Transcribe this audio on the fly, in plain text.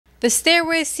The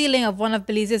stairway ceiling of one of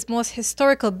Belize's most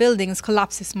historical buildings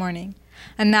collapsed this morning,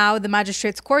 and now the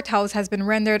magistrate's courthouse has been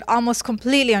rendered almost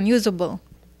completely unusable.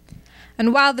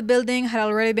 And while the building had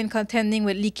already been contending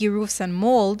with leaky roofs and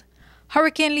mold,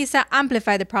 Hurricane Lisa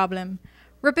amplified the problem,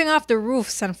 ripping off the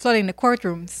roofs and flooding the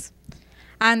courtrooms.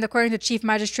 And according to Chief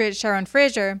Magistrate Sharon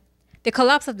Fraser, the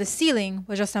collapse of the ceiling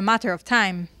was just a matter of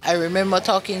time. I remember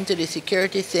talking to the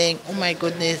security saying, oh my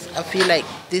goodness, I feel like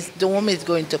this dome is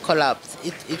going to collapse.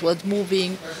 It was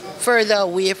moving further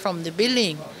away from the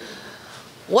building.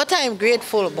 What I'm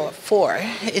grateful for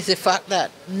is the fact that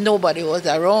nobody was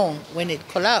around when it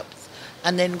collapsed.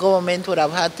 And then government would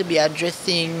have had to be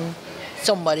addressing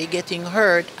somebody getting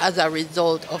hurt as a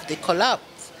result of the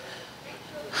collapse.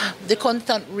 The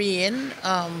constant rain,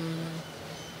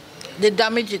 the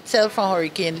damage itself from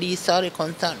Hurricane Lisa, the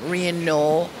constant rain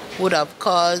now, would have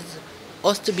caused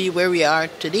us to be where we are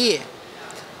today.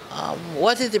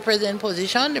 What is the present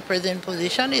position? The present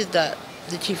position is that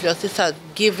the Chief Justice has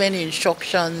given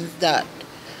instructions that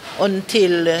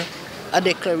until a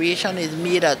declaration is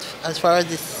made as far as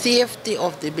the safety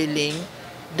of the building,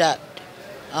 that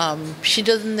she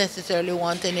doesn't necessarily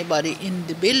want anybody in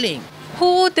the building.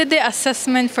 Who did the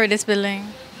assessment for this building?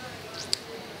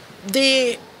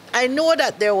 I know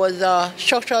that there was a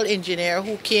structural engineer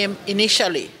who came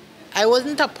initially. I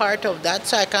wasn't a part of that,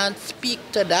 so I can't speak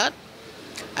to that.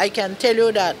 I can tell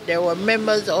you that there were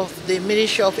members of the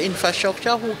Ministry of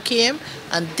Infrastructure who came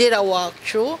and did a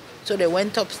walkthrough. So they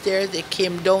went upstairs, they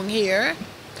came down here,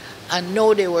 and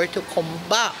now they were to come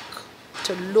back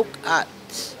to look at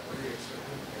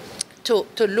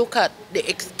the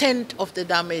extent of the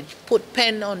damage, put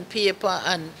pen on paper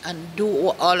and do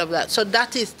all of that. So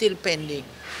that is still pending.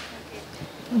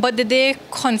 But did they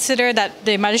consider that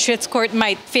the magistrate's court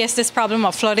might face this problem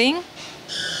of flooding?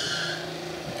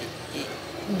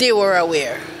 They were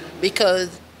aware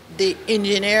because the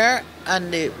engineer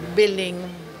and the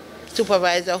building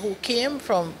supervisor who came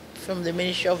from the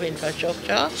Ministry of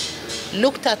Infrastructure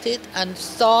looked at it and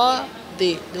saw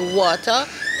the water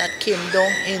that came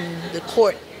down in the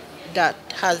court that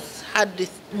has had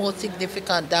this most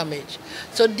significant damage.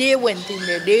 So they went in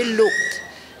there, they looked,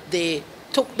 they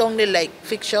took down the light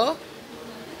fixture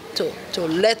to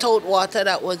let out water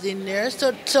that was in there.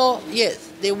 So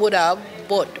yes, they would have,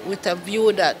 but with a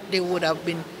view that they would have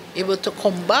been able to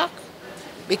come back,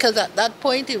 because at that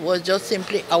point it was just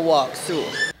simply a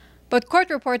walkthrough. But court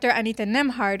reporter Anita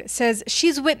Nemhard says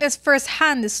she's witnessed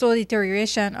firsthand the slow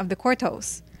deterioration of the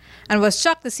courthouse and was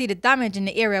shocked to see the damage in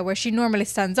the area where she normally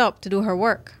stands up to do her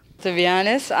work. To be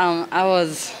honest, it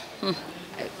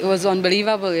was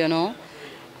unbelievable, you know.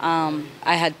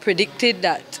 I had predicted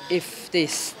that if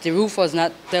the roof was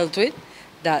not dealt with,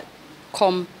 that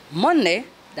come Monday,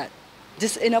 that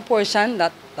this inner portion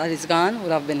that is gone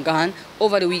would have been gone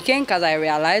over the weekend, because I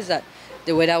realized that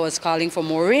the weather was calling for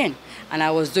more rain. And I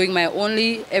was doing my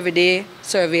only everyday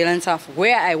surveillance of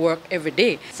where I work every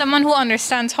day. Someone who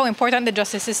understands how important the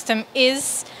justice system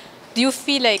is, do you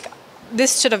feel like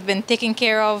this should have been taken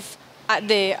care of in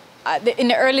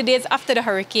the early days after the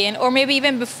hurricane, or maybe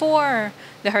even before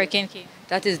the hurricane came?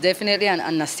 That is definitely an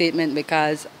understatement,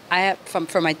 because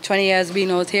from my 20 years being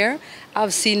out here,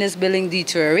 I've seen this building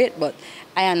deteriorate, but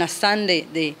I understand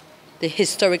the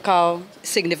historical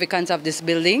significance of this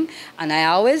building, and I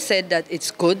always said that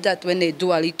it's good that when they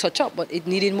do a little touch-up, but it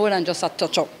needed more than just a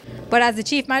touch-up. But as the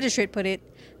chief magistrate put it,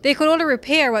 they could only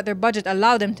repair what their budget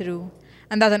allowed them to do,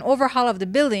 and that an overhaul of the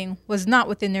building was not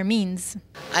within their means.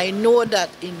 I know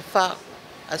that, in fact,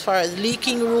 as far as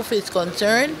leaking roof is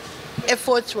concerned,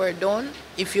 efforts were done.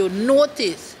 If you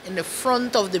notice in the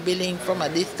front of the building, from a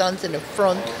distance in the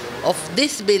front of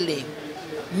this building,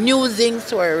 new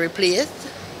zincs were replaced,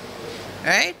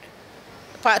 right?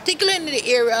 Particularly in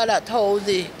the area that housed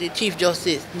the Chief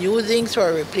Justice, new zincs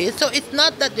were replaced. So it's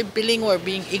not that the building were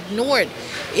being ignored.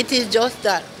 It is just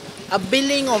that a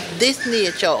building of this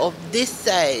nature, of this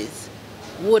size,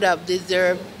 would have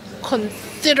deserved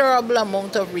considerable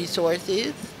amount of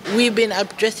resources. We've been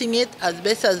addressing it as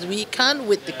best as we can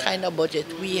with the kind of budget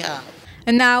we have.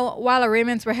 And now, while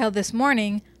arraignments were held this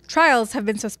morning, trials have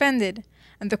been suspended,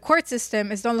 and the court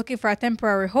system is now looking for a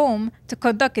temporary home to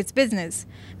conduct its business,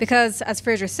 because, as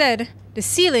Fraser said, the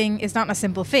ceiling is not a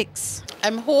simple fix.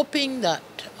 I'm hoping that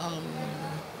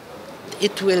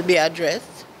it will be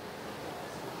addressed.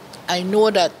 I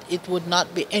know that it would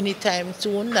not be anytime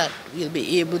soon that we'll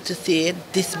be able to say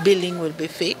this building will be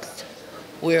fixed.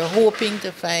 We're hoping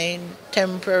to find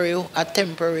a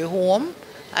temporary home,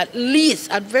 at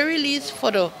very least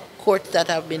for the courts that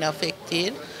have been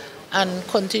affected, and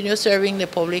continue serving the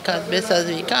public as best as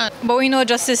we can. But we know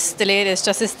justice delayed is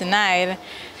justice denied.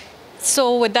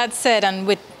 So with that said, and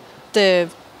with the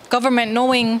government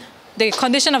knowing the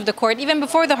condition of the court even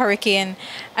before the hurricane,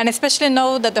 and especially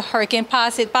now that the hurricane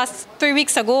passed 3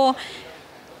 weeks ago,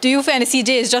 do you feel, and the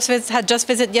CJ had just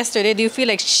visited yesterday, do you feel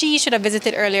like she should have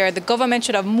visited earlier, the government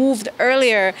should have moved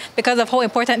earlier because of how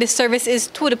important this service is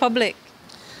to the public?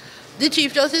 The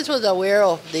Chief Justice was aware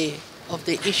of the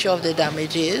issue of the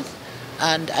damages,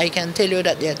 and I can tell you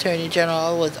that the Attorney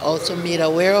General was also made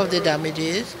aware of the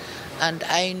damages, and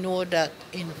I know that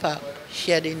in fact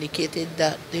she had indicated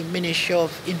that the Ministry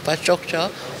of Infrastructure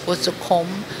was to come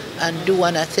and do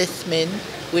an assessment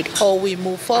with how we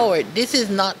move forward. This is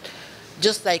not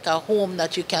just like a home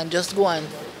that you can just go and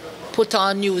put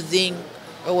on new zinc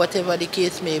or whatever the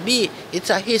case may be. It's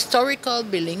a historical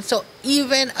building, so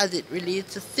even as it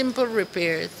relates to simple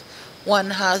repairs,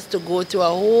 one has to go through a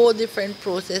whole different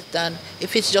process than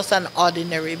if it's just an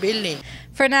ordinary building.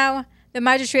 For now, the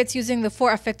magistrates using the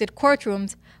 4 affected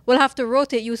courtrooms will have to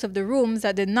rotate use of the rooms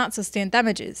that did not sustain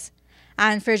damages.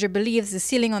 And Fraser believes the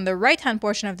ceiling on the right-hand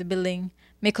portion of the building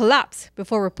may collapse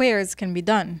before repairs can be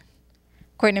done.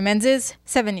 Courtney Menzies,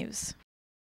 7 News.